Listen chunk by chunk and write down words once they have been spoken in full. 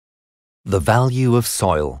The value of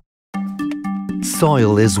soil.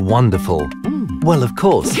 Soil is wonderful. Well, of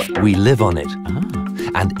course, we live on it.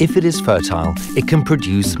 And if it is fertile, it can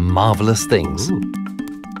produce marvelous things.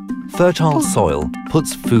 Fertile soil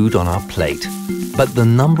puts food on our plate. But the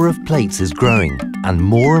number of plates is growing, and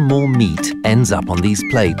more meat ends up on these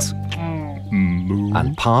plates.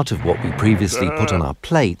 And part of what we previously put on our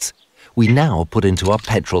plates, we now put into our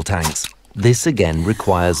petrol tanks. This again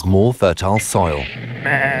requires more fertile soil.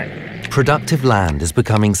 Productive land is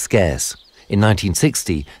becoming scarce. In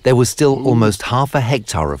 1960, there was still almost half a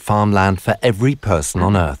hectare of farmland for every person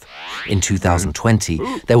on Earth. In 2020,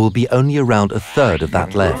 there will be only around a third of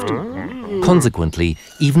that left. Consequently,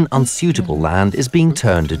 even unsuitable land is being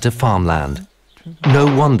turned into farmland.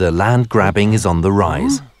 No wonder land grabbing is on the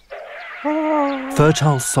rise.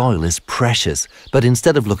 Fertile soil is precious, but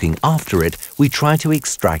instead of looking after it, we try to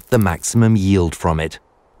extract the maximum yield from it.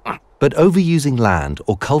 But overusing land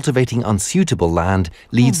or cultivating unsuitable land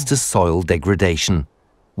leads to soil degradation.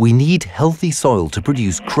 We need healthy soil to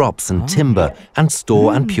produce crops and timber and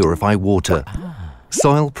store and purify water.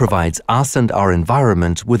 Soil provides us and our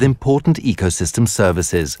environment with important ecosystem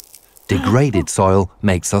services. Degraded soil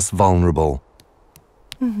makes us vulnerable.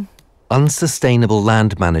 Unsustainable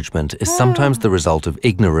land management is sometimes the result of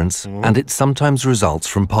ignorance, and it sometimes results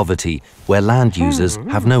from poverty, where land users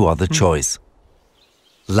have no other choice.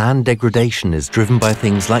 Land degradation is driven by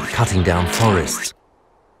things like cutting down forests,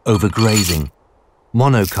 overgrazing,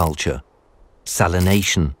 monoculture,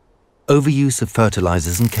 salination, overuse of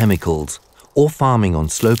fertilizers and chemicals, or farming on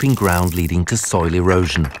sloping ground leading to soil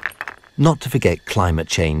erosion. Not to forget climate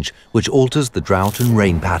change, which alters the drought and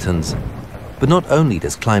rain patterns. But not only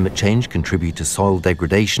does climate change contribute to soil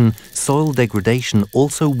degradation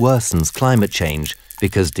also worsens climate change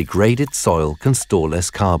because degraded soil can store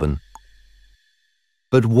less carbon.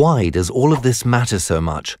 But why does all of this matter so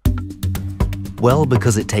much? Well,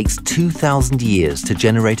 because it takes 2,000 years to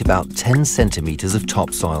generate about 10 centimeters of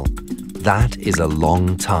topsoil. That is a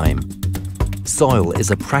long time. Soil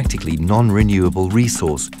is a practically non-renewable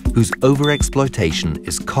resource whose overexploitation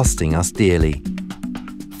is costing us dearly.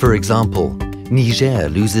 For example, Niger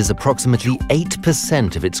loses approximately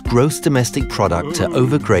 8% of its gross domestic product to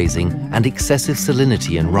overgrazing and excessive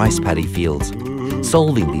salinity in rice paddy fields.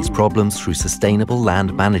 Solving these problems through sustainable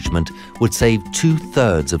land management would save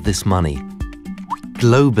 2/3 of this money.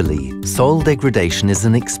 Globally, soil degradation is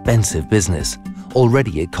an expensive business.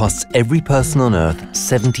 Already it costs every person on Earth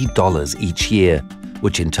 $70 each year,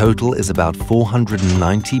 which in total is about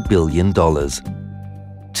 $490 billion.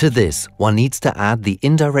 To this, one needs to add the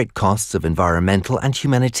indirect costs of environmental and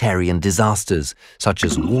humanitarian disasters, such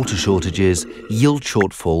as water shortages, yield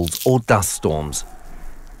shortfalls, or dust storms.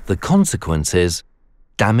 The consequence is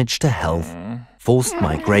damage to health, forced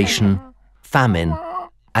migration, famine,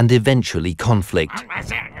 and eventually conflict.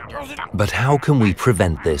 But how can we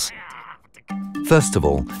prevent this? First of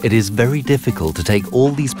all, it is very difficult to take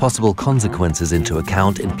all these possible consequences into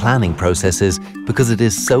account in planning processes because it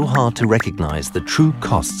is so hard to recognize the true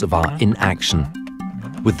costs of our inaction.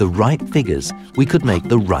 With the right figures, we could make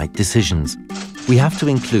the right decisions. We have to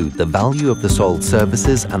include the value of the soil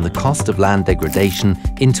services and the cost of land degradation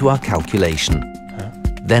into our calculation.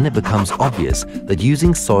 Then it becomes obvious that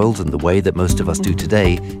using soils in the way that most of us do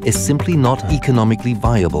today is simply not economically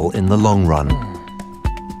viable in the long run.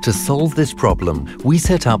 To solve this problem, we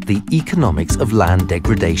set up the Economics of Land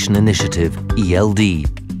Degradation Initiative, ELD.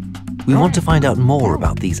 We want to find out more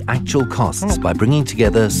about these actual costs by bringing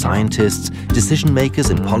together scientists, decision makers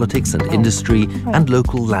in politics and industry, and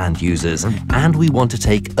local land users, and we want to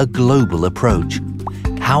take a global approach.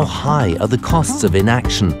 How high are the costs of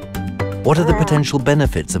inaction? What are the potential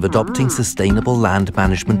benefits of adopting sustainable land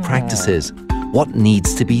management practices? What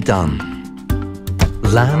needs to be done?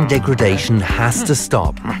 Land degradation has to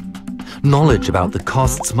stop. Knowledge about the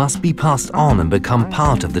costs must be passed on and become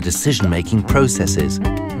part of the decision-making processes.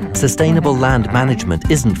 Sustainable land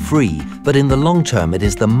management isn't free, but in the long term it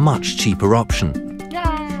is the much cheaper option.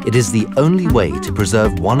 It is the only way to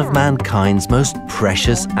preserve one of mankind's most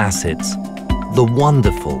precious assets, the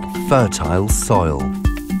wonderful, fertile soil.